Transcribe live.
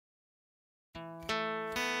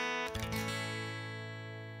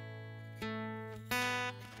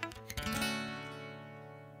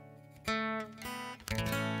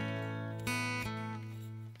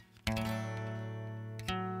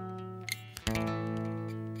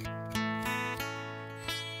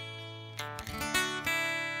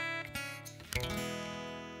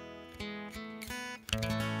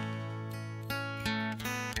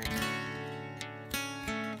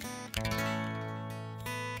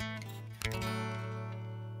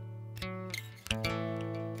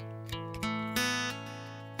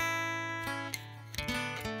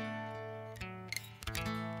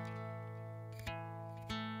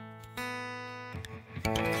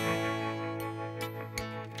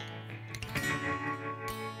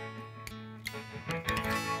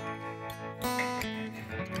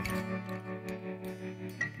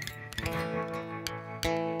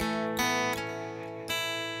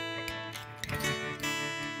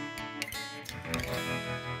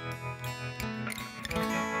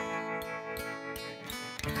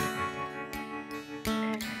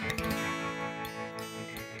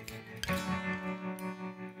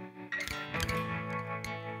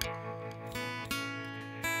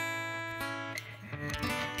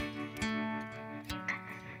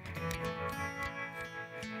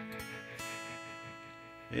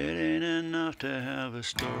It ain't enough to have a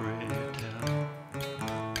story to tell.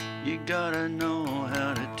 You gotta know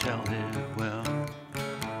how to tell it well.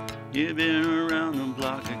 You've been around the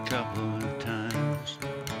block a couple of times.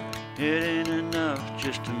 It ain't enough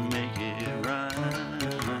just to make it right.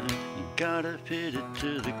 You gotta fit it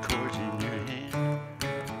to the chords in your hand.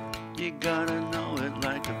 You gotta know it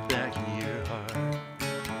like the back of your heart.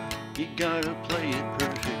 You gotta play it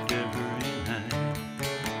perfect every night,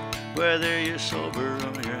 whether you're sober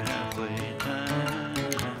or you're halfway time.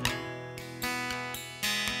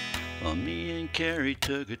 Well, me and Carrie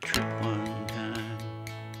took a trip one time.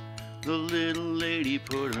 The little lady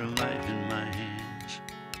put her life in my hands,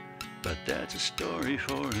 but that's a story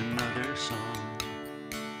for another song.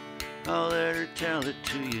 I'll let her tell it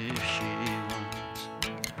to you if she wants.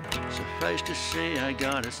 Suffice to say, I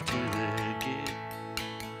got us to the gig.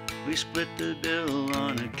 We split the bill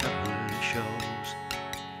on a couple of shows.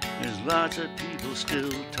 There's lots of people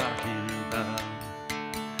still talking about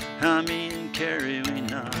how me and Carrie, we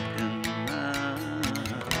knocked them out.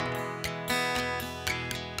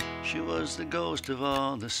 She was the ghost of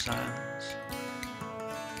all the silence,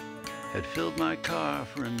 had filled my car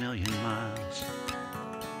for 1,000,000 miles,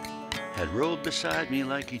 had rode beside me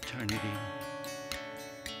like eternity,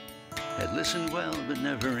 had listened well but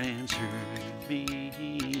never answered me.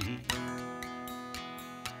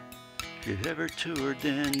 If you've ever toured,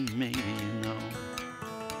 then maybe you know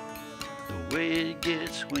the way it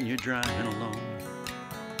gets when you're driving alone.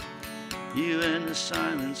 You and the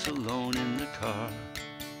silence alone in the car.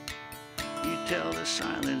 You tell the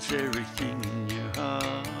silence everything in your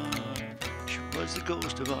heart. She was the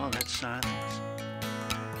ghost of all that silence.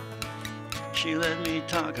 She let me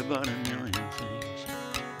talk about 1,000,000 things.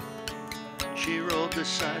 She rode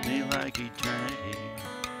beside me like eternity.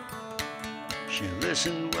 She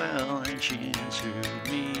listened well and she answered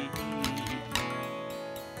me.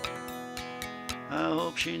 I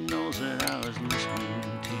hope she knows that I was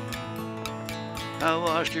listening to. I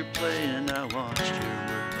watched her play and I watched her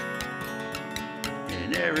work.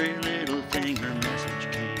 In every little thing her message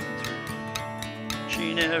came through.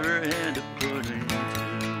 She never had to put it into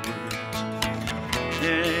words.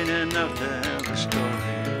 It ain't enough to have a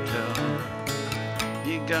story to tell.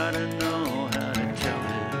 You gotta know how to tell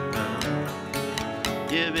it well.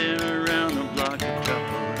 You've been around the block a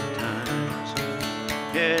couple of times.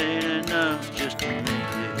 It ain't enough just to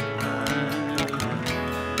make it right.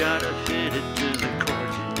 Gotta fit it to the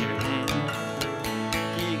chords in your hand.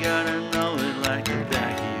 You gotta know it like the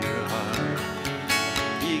back of your heart.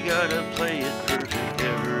 You gotta play it perfect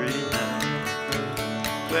every night,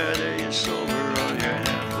 whether you're sober or you're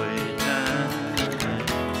halfway time.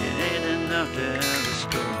 It ain't enough to have a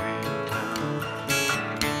story to tell.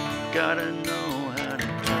 Gotta know how to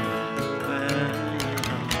tell it well.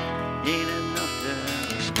 Ain't enough to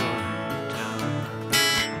have a story to tell.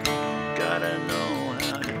 Gotta know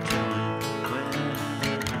how to tell it well.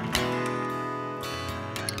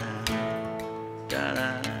 Da da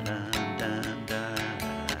da da da da da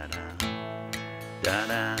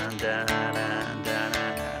da da da da.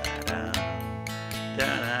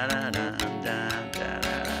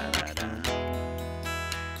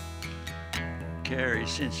 Carrie,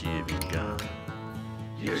 since you've been gone,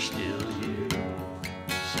 you're still here.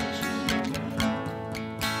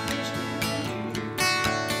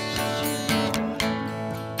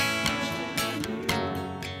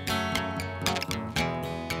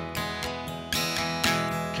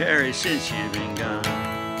 Carrie, since you've been gone,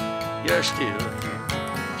 you're still here.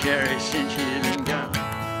 Carrie, since you've been gone,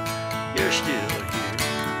 you're still here.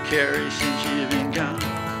 Carrie, since you've been gone,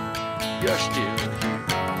 you're still here.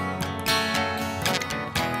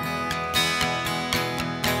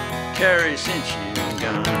 Carrie, since you've been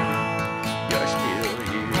gone, you're still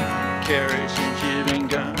here. Carrie, since you've been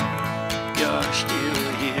gone, you're still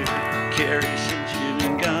here. Carrie, since you've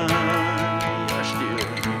been gone, you're still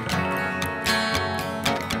here.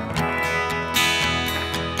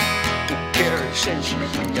 Carrie, since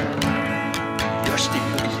you've been gone, you're still here. Carrie, since you've been gone, you're still here. Oh, Carrie, since you've been gone, you're still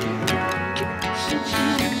here.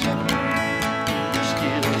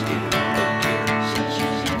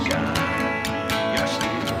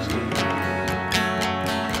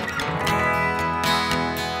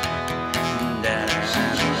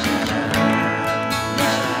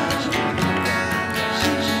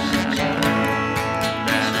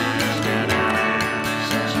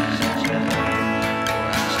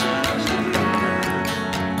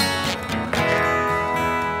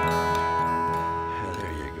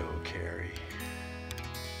 There you go, Carrie.